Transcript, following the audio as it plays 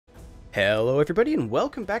Hello everybody and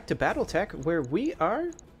welcome back to BattleTech, where we are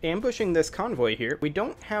ambushing this convoy here. We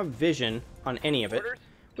don't have vision on any of it,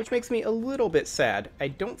 which makes me a little bit sad. I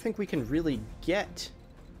don't think we can really get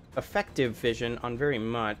effective vision on very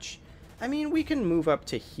much. I mean, we can move up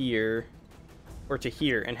to here, or to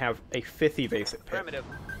here, and have a 5th evasive pip.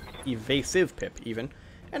 Evasive pip, even.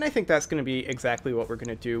 And I think that's going to be exactly what we're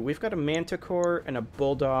going to do. We've got a Manticore and a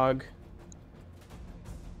Bulldog.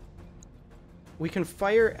 We can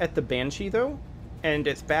fire at the Banshee, though, and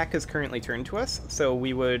its back is currently turned to us, so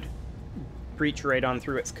we would breach right on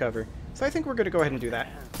through its cover. So I think we're going to go ahead and do that.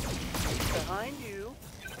 Behind you.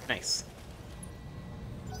 Nice.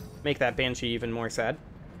 Make that Banshee even more sad.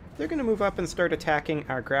 They're going to move up and start attacking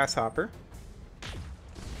our Grasshopper.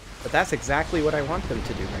 But that's exactly what I want them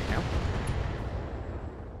to do right now.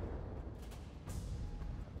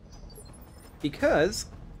 Because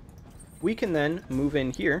we can then move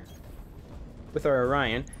in here with our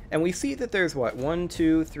Orion, and we see that there's, what, 1,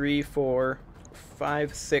 2, 3, 4,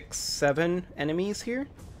 5, 6, 7 enemies here?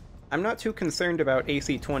 I'm not too concerned about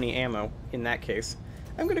AC-20 ammo in that case.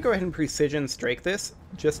 I'm going to go ahead and precision strike this,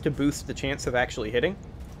 just to boost the chance of actually hitting.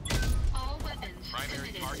 All weapons.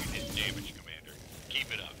 Primary target is damaged, Commander.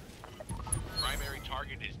 Keep it up. Primary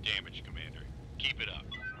target is damaged, Commander. Keep it up.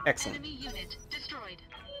 Excellent. Enemy unit destroyed.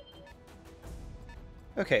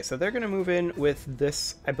 Okay, so they're going to move in with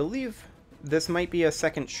this, I believe this might be a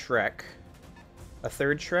second Shrek. A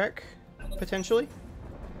third Shrek, potentially.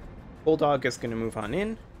 Bulldog is going to move on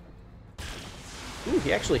in. Ooh,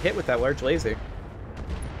 he actually hit with that large laser.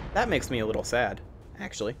 That makes me a little sad,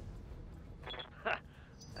 actually.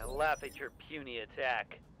 I laugh at your puny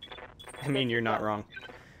attack. I mean, you're not wrong.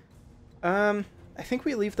 I think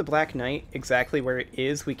we leave the Black Knight exactly where it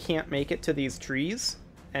is. We can't make it to these trees,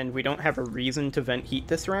 and we don't have a reason to vent heat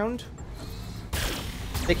this round.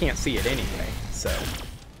 They can't see it anyway, so...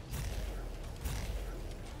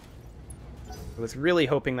 I was really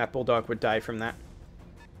hoping that Bulldog would die from that.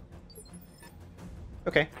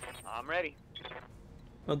 Okay. I'm ready.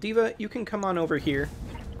 Well, Diva, you can come on over here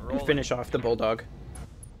and finish off the Bulldog.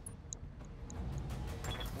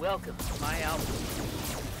 Welcome to my album.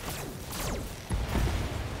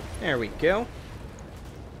 There we go.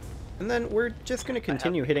 And then we're just going to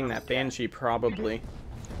continue hitting that Banshee, probably.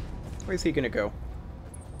 Where's he going to go?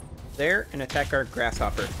 There, and attack our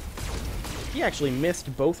Grasshopper. He actually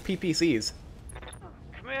missed both PPCs.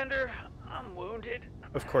 Commander, I'm wounded.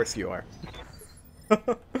 Of course you are.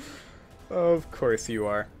 Of course you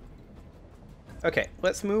are. Okay,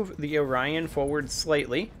 let's move the Orion forward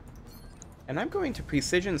slightly. And I'm going to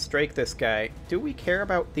precision strike this guy. Do we care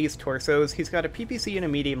about these torsos? He's got a PPC and a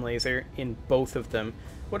medium laser in both of them.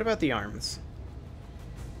 What about the arms?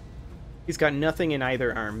 He's got nothing in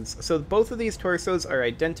either arms. So both of these torsos are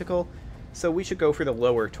identical, so we should go for the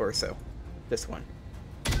lower torso. This one.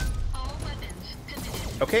 All weapons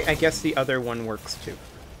committed. Okay, I guess the other one works too.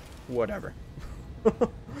 Whatever.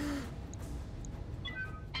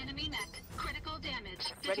 Enemy mech. Critical damage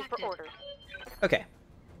detected. Ready for orders. Okay.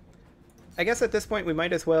 I guess at this point we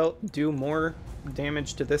might as well do more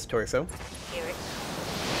damage to this torso. Hear it.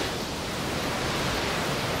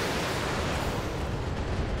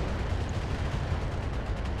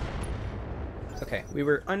 Okay, we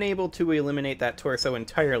were unable to eliminate that torso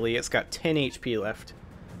entirely. It's got 10 HP left.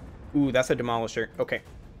 Ooh, that's a Demolisher. Okay.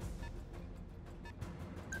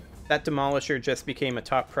 That Demolisher just became a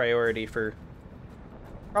top priority for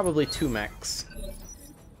probably 2 mechs.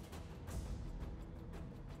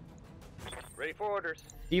 Ready for orders.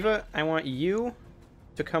 Diva, I want you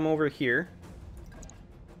to come over here.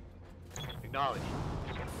 Acknowledge.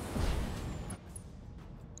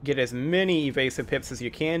 Get as many evasive pips as you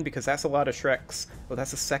can, because that's a lot of Shreks. Oh,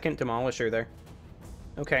 that's a second Demolisher there.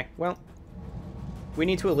 Okay, well, we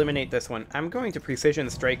need to eliminate this one. I'm going to precision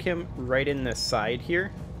strike him right in this side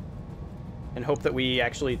here, and hope that we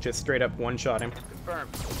actually just straight up one-shot him. Confirmed.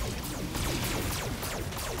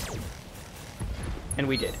 And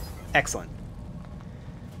we did. Excellent.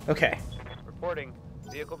 Okay, Reporting.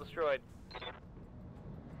 Vehicle destroyed.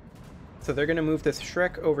 so they're going to move this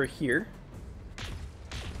Shrek over here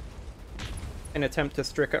and attempt to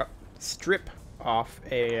strip off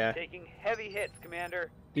a Taking heavy hits, Commander.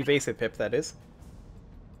 evasive pip, that is.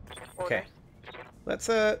 Okay.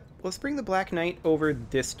 Let's bring the Black Knight over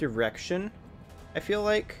this direction. I feel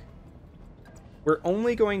like we're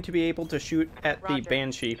only going to be able to shoot at the Roger.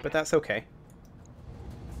 Banshee, but that's okay.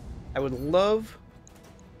 I would love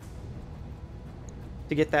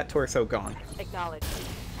to get that torso gone. Acknowledge.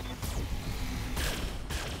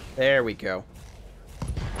 There we go.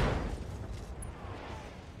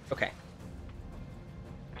 Okay.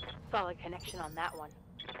 Solid connection on that one.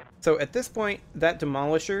 So at this point, that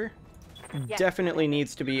Demolisher Yes, definitely Commander.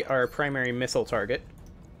 needs to be our primary missile target.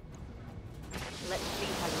 Let's see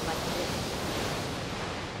how you like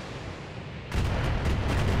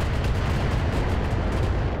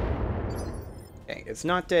this. Okay, it's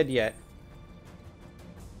not dead yet.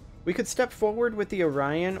 We could step forward with the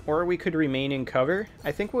Orion, or we could remain in cover.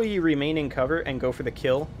 I think we'll remain in cover and go for the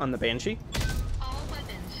kill on the Banshee. All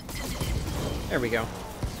weapons committed. There we go.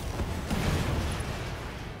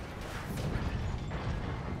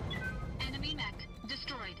 Enemy mech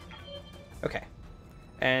destroyed. Okay.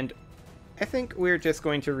 And I think we're just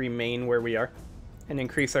going to remain where we are and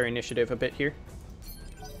increase our initiative a bit here.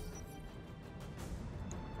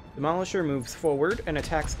 Demolisher moves forward and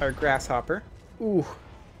attacks our Grasshopper. Ooh.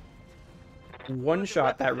 One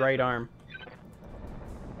shot that right arm.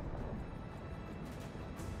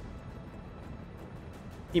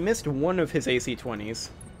 He missed one of his AC-20s.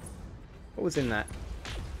 What was in that?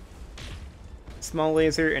 Small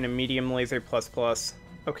laser and a medium laser plus.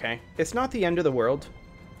 Okay. It's not the end of the world.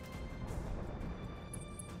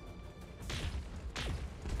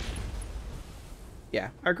 Yeah,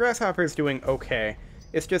 our Grasshopper's doing okay.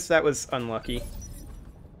 It's just that was unlucky.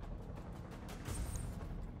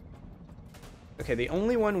 Okay, the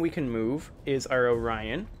only one we can move is our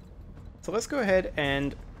Orion. So let's go ahead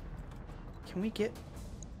and... Can we get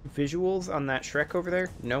visuals on that Shrek over there?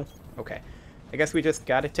 No? Okay. I guess we just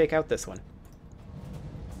gotta take out this one.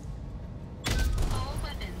 All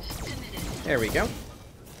weapons committed. There we go.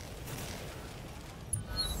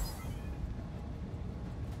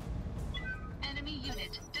 Enemy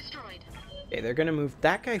unit destroyed. Okay, they're gonna move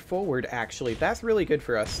that guy forward, actually. That's really good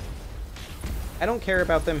for us. I don't care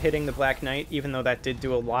about them hitting the Black Knight, even though that did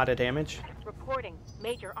do a lot of damage. Reporting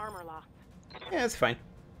major armor loss. Yeah, it's fine.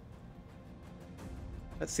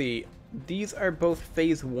 Let's see. These are both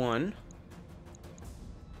phase 1.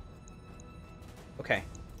 Okay.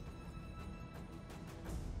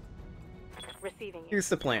 Receiving you. Here's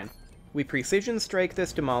the plan. We precision strike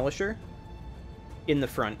this Demolisher in the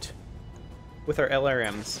front with our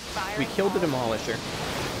LRMs. We kill the Demolisher.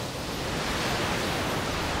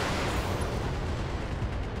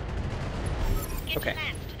 Get Okay.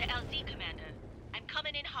 advanced to the LZ, Commander. I'm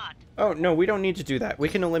coming in hot. Oh, no, we don't need to do that. We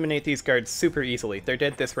can eliminate these guards super easily. They're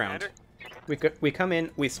dead this round. We come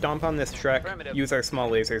in, we stomp on this Shrek, Affirmative. use our small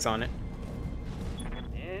lasers on it.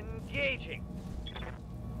 Engaging.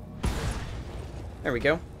 There we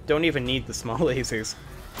go. Don't even need the small lasers.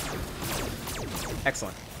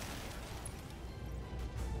 Excellent.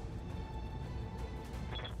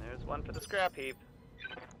 There's one for the scrap heap.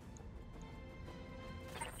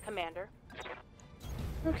 Commander,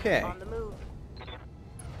 Okay. on the move.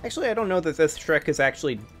 Actually, I don't know that this Shrek is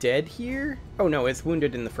actually dead here. Oh no, it's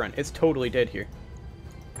wounded in the front. It's totally dead here.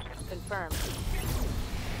 Confirmed.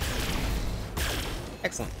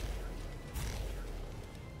 Excellent.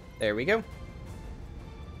 There we go.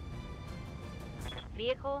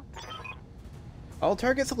 Vehicle, All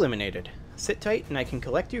targets eliminated. Sit tight and I can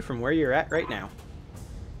collect you from where you're at right now.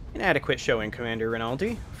 An adequate showing, Commander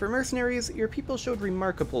Rinaldi. For mercenaries, your people showed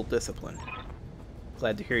remarkable discipline.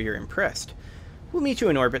 Glad to hear you're impressed. We'll meet you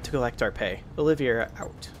in orbit to collect our pay. Olivia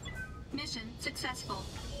out. Mission successful.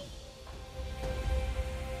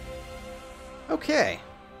 Okay.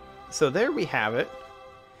 So there we have it.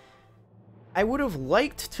 I would have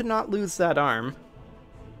liked to not lose that arm.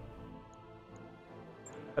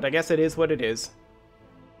 But I guess it is what it is.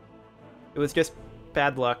 It was just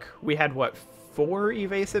bad luck. We had, what, 4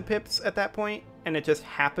 evasive pips at that point? And it just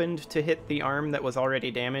happened to hit the arm that was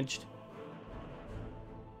already damaged.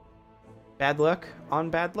 Bad luck on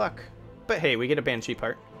bad luck. But hey, we get a Banshee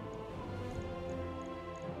part.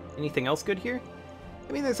 Anything else good here?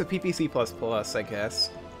 I mean, there's a PPC++, I guess.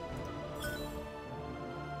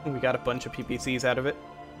 We got a bunch of PPCs out of it.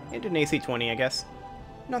 And an AC-20, I guess.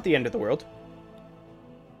 Not the end of the world.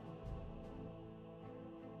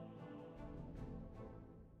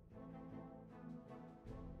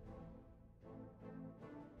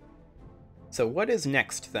 So what is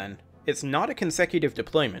next, then? It's not a consecutive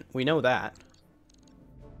deployment, we know that.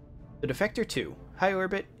 The Defector 2, High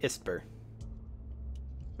Orbit, Istber.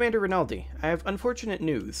 Commander Rinaldi, I have unfortunate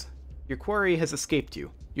news. Your quarry has escaped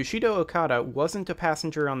you. Yoshido Okada wasn't a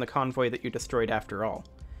passenger on the convoy that you destroyed after all.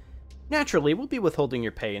 Naturally, we'll be withholding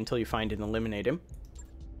your pay until you find and eliminate him.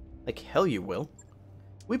 Like hell you will.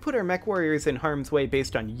 We put our mech warriors in harm's way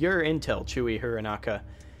based on your intel, Chewie Hiranaka.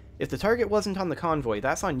 If the target wasn't on the convoy,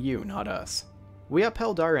 that's on you, not us. We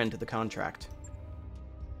upheld our end of the contract.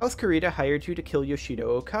 House Kurita hired you to kill Yoshido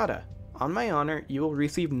Okada. On my honor, you will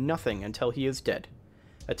receive nothing until he is dead.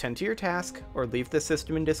 Attend to your task, or leave the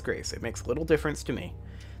system in disgrace. It makes little difference to me.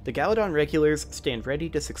 The Galadon regulars stand ready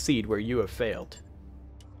to succeed where you have failed.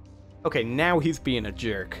 Okay, now he's being a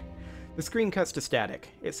jerk. The screen cuts to static.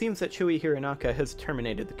 It seems that Chewie Hironaka has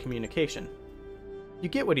terminated the communication. You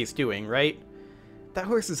get what he's doing, right? That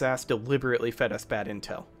horse's ass deliberately fed us bad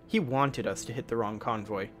intel. He wanted us to hit the wrong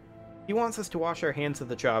convoy. He wants us to wash our hands of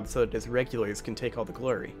the job so that his regulars can take all the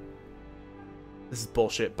glory. This is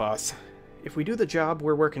bullshit, boss. If we do the job,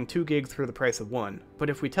 we're working 2 gigs for the price of 1, but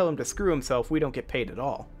if we tell him to screw himself, we don't get paid at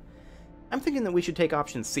all. I'm thinking that we should take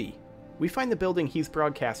option C. We find the building he's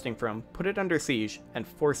broadcasting from, put it under siege, and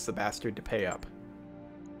force the bastard to pay up.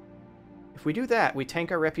 If we do that, we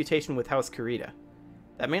tank our reputation with House Kurita.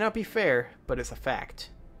 That may not be fair, but it's a fact.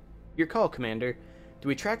 Your call, Commander. Do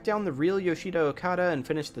we track down the real Yoshida Okada and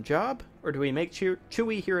finish the job, or do we make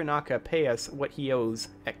Chewie Hironaka pay us what he owes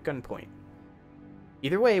at gunpoint?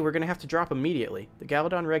 Either way, we're going to have to drop immediately. The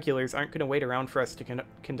Galadon regulars aren't going to wait around for us to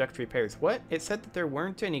conduct repairs. What? It said that there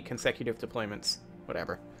weren't any consecutive deployments.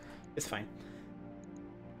 Whatever. It's fine.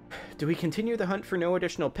 Do we continue the hunt for no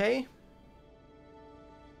additional pay?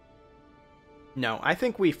 No, I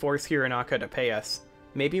think we force Hironaka to pay us.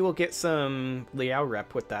 Maybe we'll get some Liao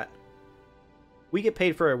rep with that. We get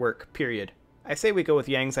paid for our work, period. I say we go with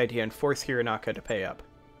Yang's idea and force Hironaka to pay up.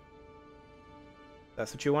 If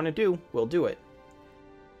that's what you want to do, we'll do it.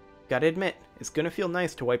 Gotta admit, it's gonna feel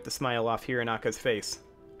nice to wipe the smile off Hironaka's face.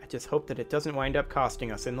 I just hope that it doesn't wind up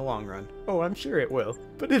costing us in the long run. Oh, I'm sure it will,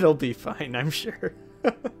 but it'll be fine, I'm sure.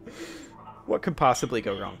 What could possibly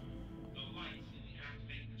go wrong?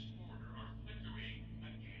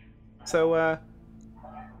 So,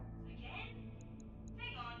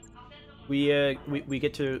 we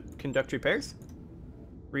get to conduct repairs?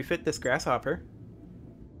 Refit this grasshopper.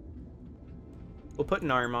 We'll put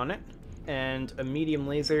an arm on it, and a medium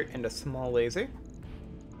laser and a small laser.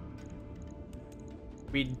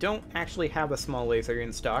 We don't actually have a small laser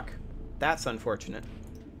in stock. That's unfortunate.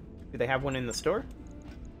 Do they have one in the store?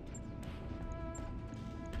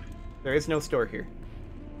 There is no store here.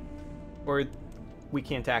 Or we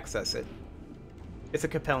can't access it. It's a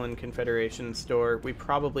Capellan Confederation store. We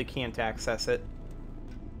probably can't access it.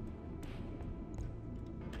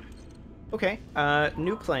 Okay,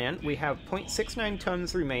 new plan. We have 0.69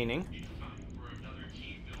 tons remaining.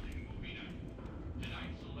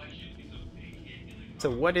 So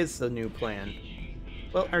what is the new plan?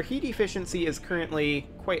 Well, our heat efficiency is currently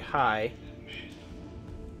quite high.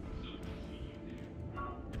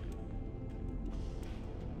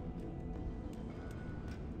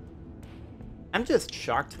 I'm just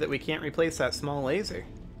shocked that we can't replace that small laser.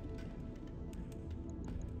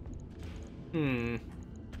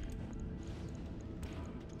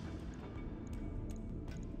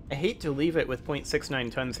 I hate to leave it with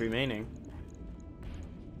 0.69 tons remaining.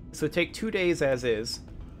 So take 2 days as is.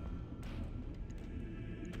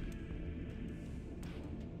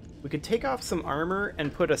 We could take off some armor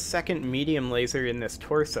and put a second medium laser in this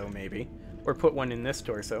torso, maybe. Or put one in this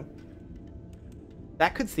torso.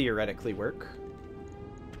 That could theoretically work.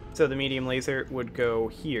 So the medium laser would go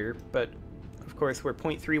here, but of course we're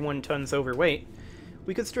 0.31 tons overweight.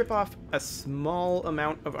 We could strip off a small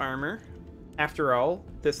amount of armor. After all,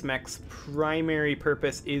 this mech's primary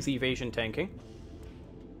purpose is evasion tanking.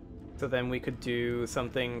 So then we could do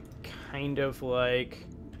something kind of like...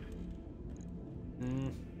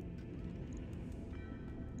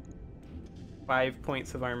 5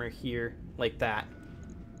 points of armor here, like that.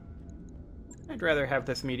 I'd rather have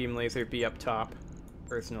this medium laser be up top,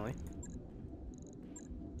 personally.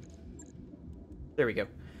 There we go.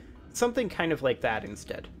 Something kind of like that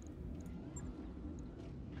instead.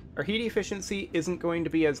 Our heat efficiency isn't going to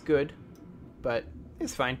be as good, but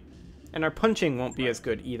it's fine. And our punching won't be as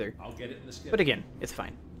good either. I'll get it in the skip. But again, it's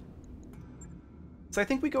fine. So I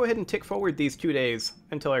think we go ahead and tick forward these 2 days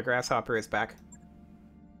until our grasshopper is back.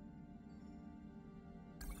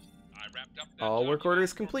 I wrapped up that All job work you orders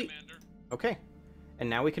asked for, complete. Commander. Okay. And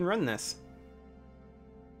now we can run this.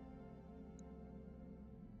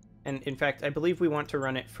 And in fact, I believe we want to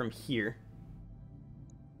run it from here.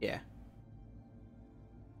 Yeah.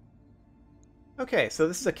 Okay, so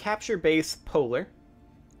this is a capture base polar.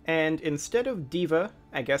 And instead of Diva,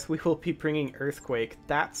 I guess we will be bringing Earthquake.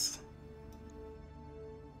 That's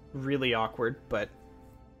really awkward, but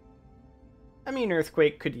I mean,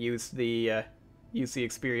 Earthquake could use the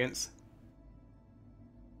experience.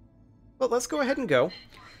 Well, let's go ahead and go.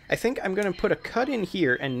 I think I'm going to put a cut in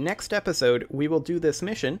here, and next episode we will do this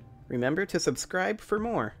mission. Remember to subscribe for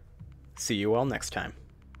more. See you all next time.